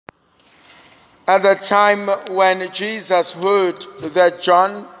At the time when Jesus heard that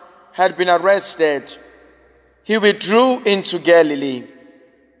John had been arrested, he withdrew into Galilee,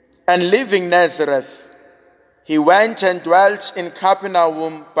 and leaving Nazareth, he went and dwelt in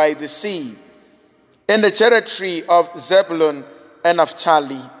Capernaum by the sea, in the territory of Zebulun and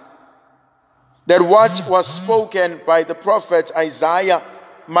Naphtali, that what was spoken by the prophet Isaiah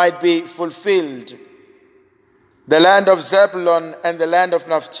might be fulfilled. The land of Zebulun and the land of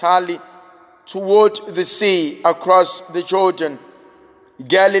Naphtali, toward the sea across the Jordan,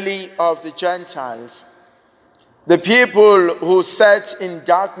 Galilee of the Gentiles. The people who sat in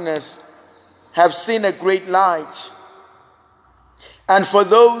darkness have seen a great light. And for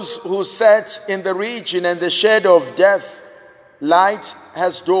those who sat in the region and the shadow of death, light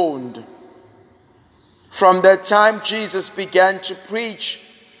has dawned. From that time Jesus began to preach,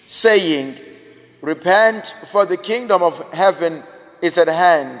 saying, "Repent, for the kingdom of heaven is at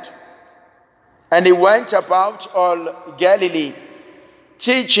hand." And he went about all Galilee,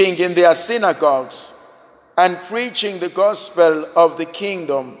 teaching in their synagogues and preaching the gospel of the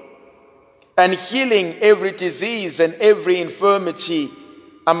kingdom, and healing every disease and every infirmity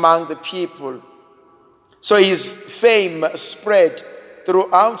among the people. So his fame spread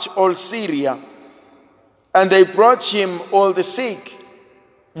throughout all Syria, and they brought him all the sick,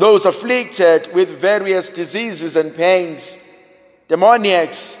 those afflicted with various diseases and pains,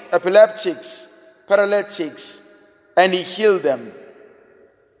 demoniacs, epileptics, paralytics, and he healed them.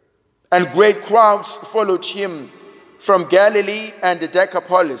 And great crowds followed him from Galilee and the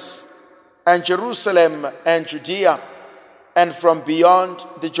Decapolis, and Jerusalem and Judea, and from beyond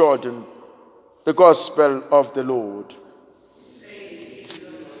the Jordan. The gospel of the Lord.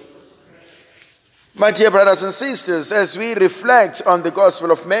 My dear brothers and sisters, as we reflect on the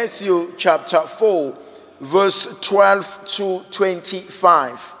gospel of Matthew chapter 4, verse 12 to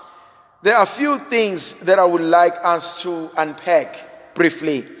 25, there are a few things that I would like us to unpack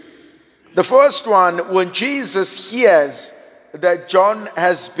briefly. The first one, when Jesus hears that John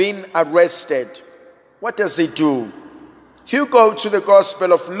has been arrested, what does he do? If you go to the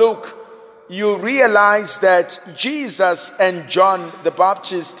Gospel of Luke, you realize that Jesus and John the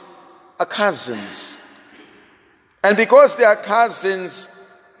Baptist are cousins. And because they are cousins,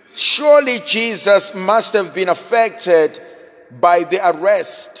 surely Jesus must have been affected by the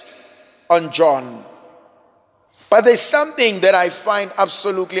arrest on John. But there's something that I find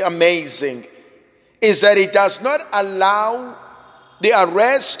absolutely amazing, is that it does not allow the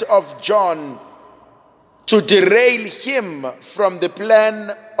arrest of John to derail him from the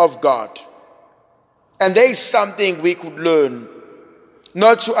plan of God. And there is something we could learn,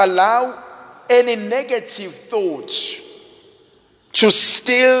 not to allow any negative thoughts to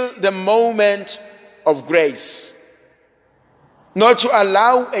steal the moment of grace, not to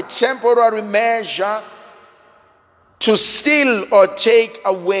allow a temporary measure to steal or take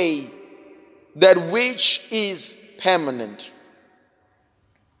away that which is permanent.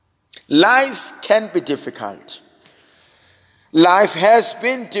 Life can be difficult. Life has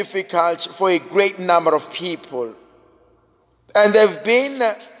been difficult for a great number of people. And there have been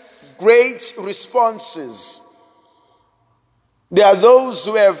great responses. There are those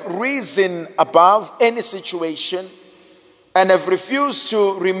who have risen above any situation and have refused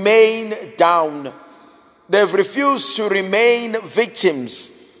to remain down. They've refused to remain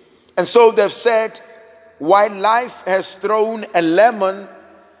victims. And so they've said, while life has thrown a lemon,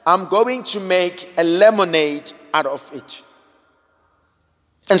 I'm going to make a lemonade out of it.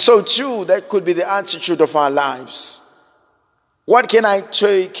 And so too, that could be the attitude of our lives. What can I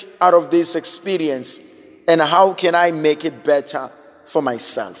take out of this experience, and how can I make it better for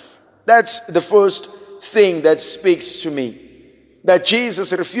myself? That's the first thing that speaks to me. That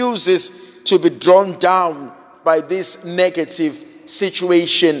Jesus refuses to be drawn down by this negative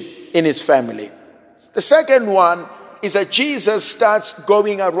situation in his family. The second one is that Jesus starts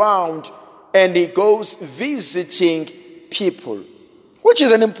going around and he goes visiting people, which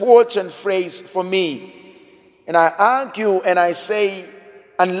is an important phrase for me. And I argue and I say,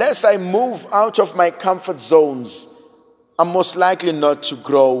 unless I move out of my comfort zones, I'm most likely not to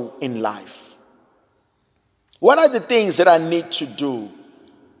grow in life. What are the things that I need to do?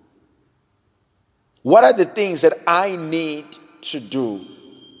 What are the things that I need to do?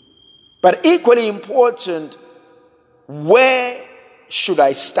 But equally important, where should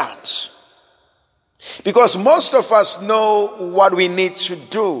I start? Because most of us know what we need to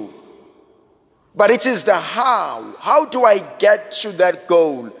do. But it is the how. How do I get to that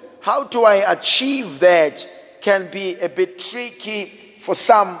goal? How do I achieve that can be a bit tricky for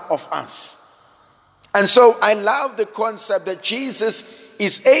some of us. And so I love the concept that Jesus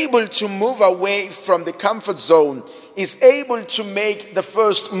is able to move away from the comfort zone, is able to make the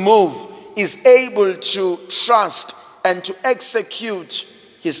first move, is able to trust and to execute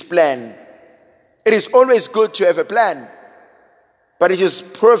his plan. It is always good to have a plan, but it is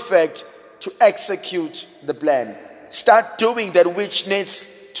perfect to execute the plan. Start doing that which needs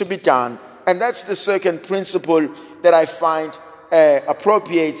to be done. And that's the second principle that I find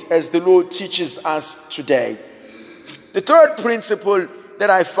appropriate as the Lord teaches us today. The third principle that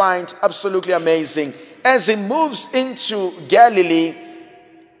I find absolutely amazing, as he moves into Galilee,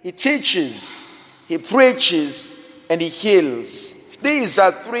 he teaches, he preaches, and he heals. These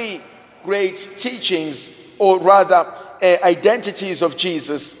are three great teachings, or rather identities of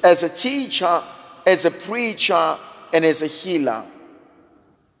Jesus as a teacher, as a preacher, and as a healer.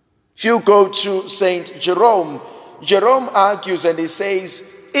 If you go to Saint Jerome, Jerome argues and he says,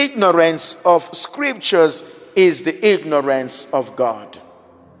 ignorance of scriptures is the ignorance of God.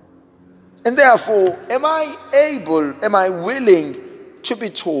 And therefore, am I willing to be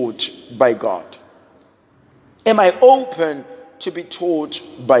taught by God? Am I open to be taught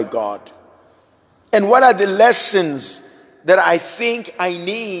by God? And what are the lessons that I think I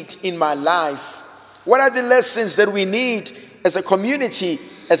need in my life? What are the lessons that we need as a community,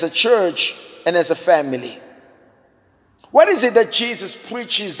 as a church, and as a family? What is it that Jesus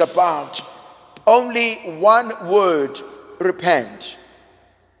preaches about? Only one word: repent.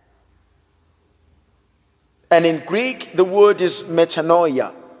 And in Greek, the word is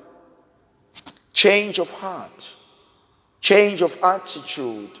metanoia. Change of heart, change of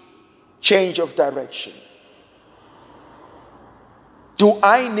attitude, change of direction. Do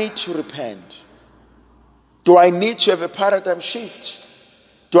I need to repent? Do I need to have a paradigm shift?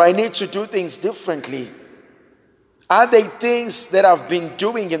 Do I need to do things differently? Are there things that I've been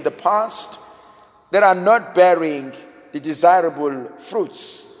doing in the past that are not bearing the desirable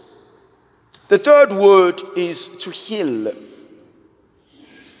fruits? The third word is to heal.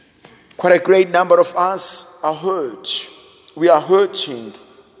 Quite a great number of us are hurt. We are hurting.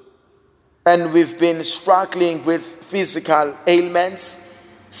 And we've been struggling with physical ailments,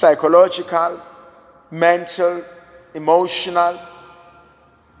 psychological, mental, emotional.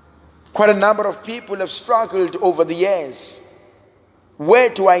 Quite a number of people have struggled over the years. Where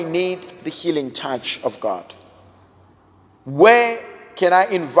do I need the healing touch of God? Where can I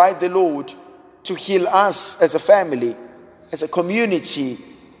invite the Lord to heal us as a family, as a community,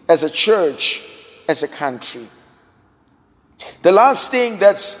 as a church, as a country? The last thing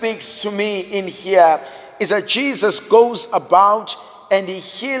that speaks to me in here is that Jesus goes about and he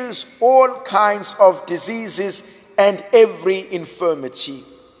heals all kinds of diseases and every infirmity.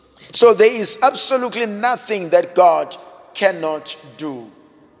 So there is absolutely nothing that God cannot do.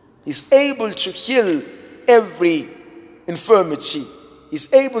 He's able to heal every infirmity.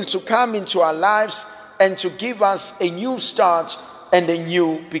 He's able to come into our lives and to give us a new start and a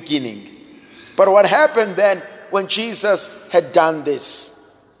new beginning. But what happened then when Jesus had done this?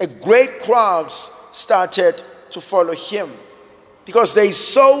 A great crowds started to follow him because they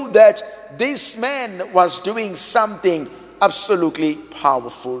saw that this man was doing something absolutely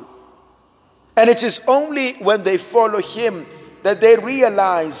powerful. And it is only when they follow him that they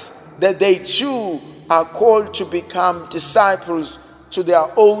realize that they too are called to become disciples to their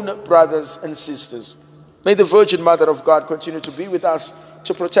own brothers and sisters. May the Virgin Mother of God continue to be with us,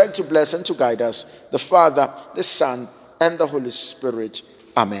 to protect, to bless, and to guide us, the Father, the Son, and the Holy Spirit.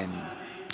 Amen.